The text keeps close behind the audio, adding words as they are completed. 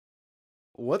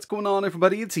What's going on,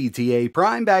 everybody? It's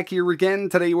ETAPRIME back here again.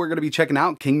 Today we're going to be checking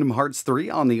out Kingdom Hearts 3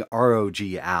 on the ROG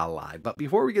Ally. But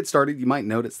before we get started, you might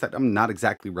notice that I'm not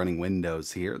exactly running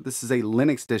Windows here. This is a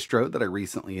Linux distro that I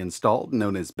recently installed,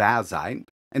 known as Bazzite.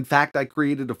 In fact, I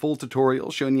created a full tutorial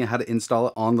showing you how to install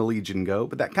it on the Legion Go,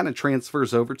 but that kind of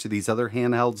transfers over to these other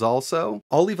handhelds also.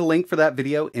 I'll leave a link for that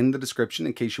video in the description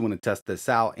in case you want to test this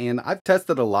out, and I've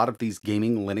tested a lot of these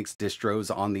gaming Linux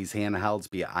distros on these handhelds,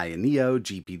 be it Neo,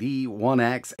 GPD, One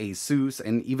X, ASUS,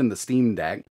 and even the Steam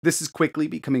Deck. This is quickly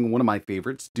becoming one of my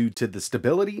favorites due to the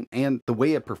stability and the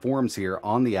way it performs here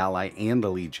on the Ally and the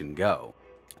Legion Go.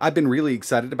 I've been really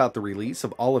excited about the release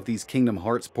of all of these Kingdom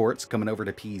Hearts ports coming over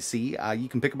to PC. You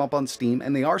can pick them up on Steam,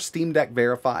 and they are Steam Deck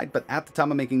verified, but at the time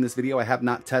of making this video, I have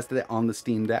not tested it on the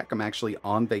Steam Deck. I'm actually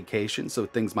on vacation, so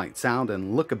things might sound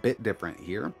and look a bit different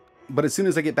here. But as soon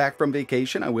as I get back from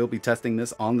vacation, I will be testing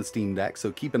this on the Steam Deck,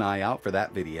 so keep an eye out for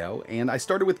that video. And I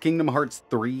started with Kingdom Hearts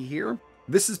 3 here.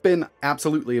 This has been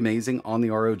absolutely amazing on the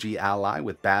ROG Ally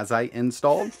with Bazzite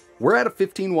installed. We're at a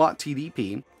 15-watt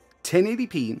TDP.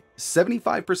 1080p,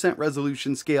 75%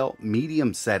 resolution scale,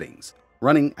 medium settings,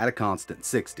 running at a constant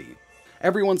 60.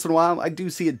 Every once in a while, I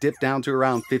do see it dip down to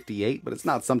around 58, but it's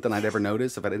not something I'd ever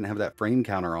notice if I didn't have that frame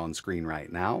counter on screen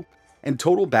right now. And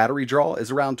total battery draw is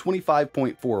around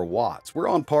 25.4 watts. We're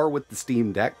on par with the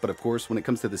Steam Deck, but of course, when it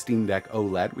comes to the Steam Deck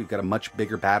OLED, we've got a much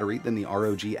bigger battery than the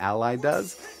ROG Ally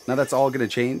does. Now that's all going to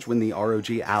change when the ROG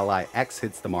Ally X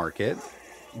hits the market.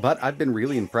 But I've been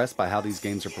really impressed by how these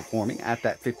games are performing at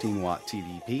that 15-watt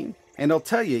TDP. And I'll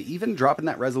tell you, even dropping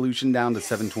that resolution down to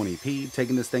 720p,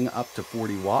 taking this thing up to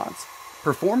 40 watts,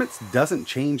 performance doesn't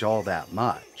change all that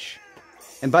much.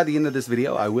 And by the end of this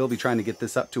video, I will be trying to get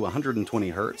this up to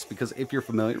 120 Hz, because if you're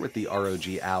familiar with the ROG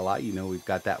Ally, you know we've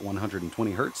got that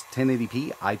 120 Hz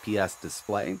 1080p IPS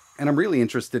display. And I'm really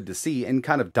interested to see in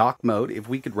kind of dock mode if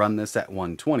we could run this at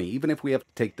 120, even if we have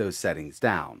to take those settings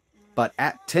down. But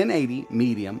at 1080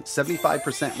 medium,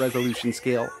 75% resolution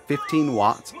scale, 15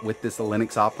 watts with this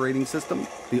Linux operating system,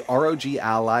 the ROG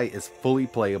Ally is fully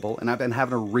playable, and I've been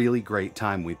having a really great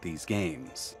time with these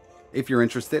games. If you're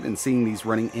interested in seeing these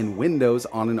running in Windows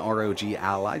on an ROG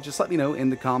Ally, just let me know in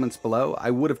the comments below. I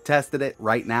would have tested it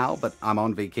right now, but I'm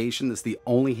on vacation. This is the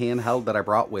only handheld that I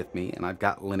brought with me, and I've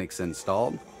got Linux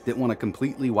installed. Didn't want to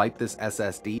completely wipe this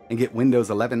SSD and get Windows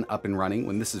 11 up and running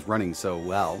when this is running so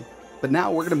well. But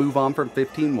now we're going to move on from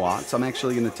 15 watts. I'm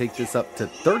actually going to take this up to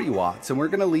 30 watts, and we're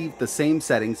going to leave the same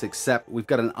settings, except we've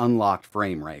got an unlocked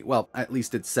frame rate. Well, at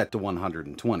least it's set to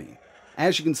 120.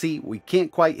 As you can see, we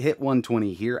can't quite hit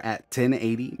 120 here at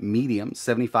 1080 medium,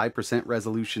 75%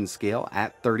 resolution scale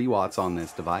at 30 watts on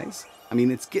this device. I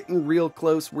mean, it's getting real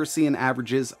close. We're seeing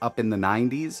averages up in the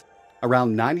 90s,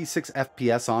 around 96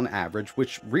 FPS on average,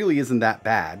 which really isn't that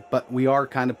bad, but we are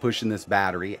kind of pushing this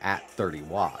battery at 30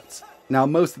 watts. Now,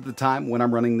 most of the time when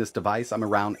I'm running this device, I'm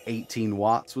around 18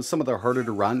 watts with some of the harder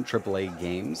to run AAA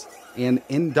games. And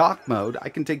in dock mode, I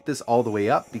can take this all the way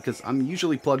up because I'm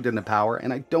usually plugged into power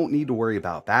and I don't need to worry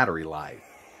about battery life.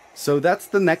 So that's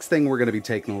the next thing we're going to be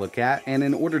taking a look at. And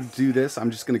in order to do this, I'm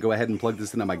just going to go ahead and plug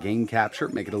this into my game capture,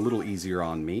 make it a little easier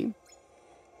on me.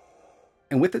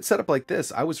 And with it set up like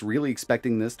this, I was really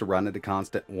expecting this to run at a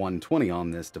constant 120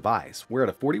 on this device. We're at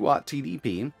a 40-watt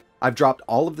TDP. I've dropped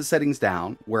all of the settings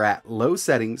down. We're at low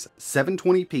settings,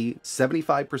 720p,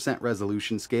 75%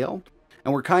 resolution scale,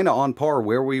 and we're kind of on par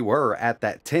where we were at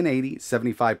that 1080,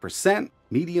 75%,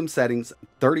 medium settings,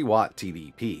 30-watt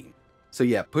TDP. So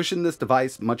yeah, pushing this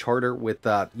device much harder with,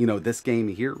 this game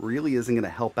here really isn't going to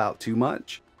help out too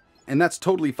much. And that's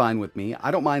totally fine with me. I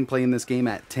don't mind playing this game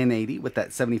at 1080 with that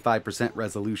 75%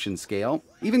 resolution scale.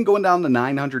 Even going down to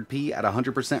 900p at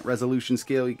 100% resolution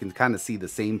scale, you can kind of see the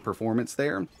same performance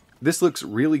there. This looks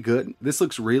really good. This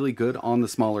looks really good on the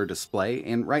smaller display.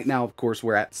 And right now, of course,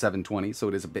 we're at 720, so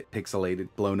it is a bit pixelated,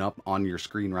 blown up on your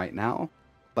screen right now.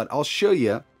 But I'll show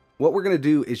you. What we're going to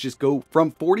do is just go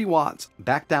from 40 watts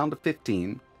back down to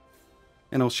 15.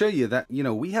 And I'll show you that,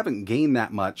 we haven't gained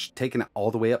that much, taking it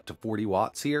all the way up to 40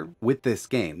 watts here with this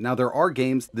game. Now, there are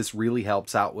games this really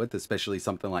helps out with, especially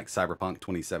something like Cyberpunk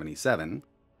 2077.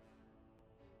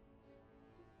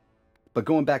 But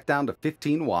going back down to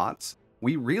 15 watts,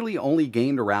 we really only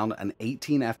gained around an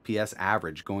 18 FPS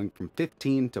average going from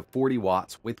 15 to 40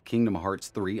 watts with Kingdom Hearts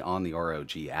 3 on the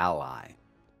ROG Ally.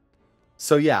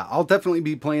 So yeah, I'll definitely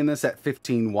be playing this at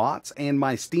 15 watts, and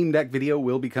my Steam Deck video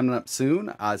will be coming up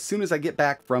soon. As soon as I get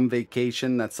back from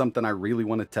vacation, that's something I really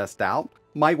want to test out.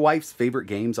 My wife's favorite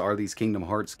games are these Kingdom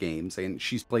Hearts games, and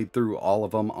she's played through all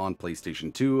of them on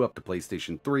PlayStation 2 up to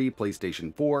PlayStation 3,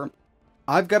 PlayStation 4.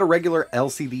 I've got a regular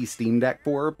LCD Steam Deck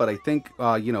for her, but I think,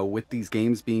 you know, with these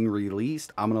games being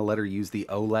released, I'm going to let her use the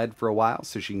OLED for a while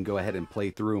so she can go ahead and play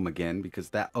through them again,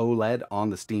 because that OLED on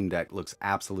the Steam Deck looks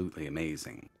absolutely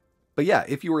amazing. But yeah,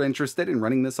 if you were interested in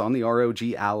running this on the ROG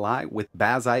Ally with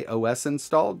Bazzite OS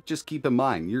installed, just keep in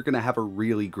mind, you're going to have a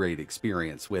really great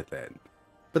experience with it.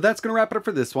 But that's going to wrap it up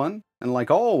for this one, and like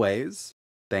always,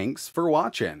 thanks for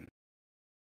watching.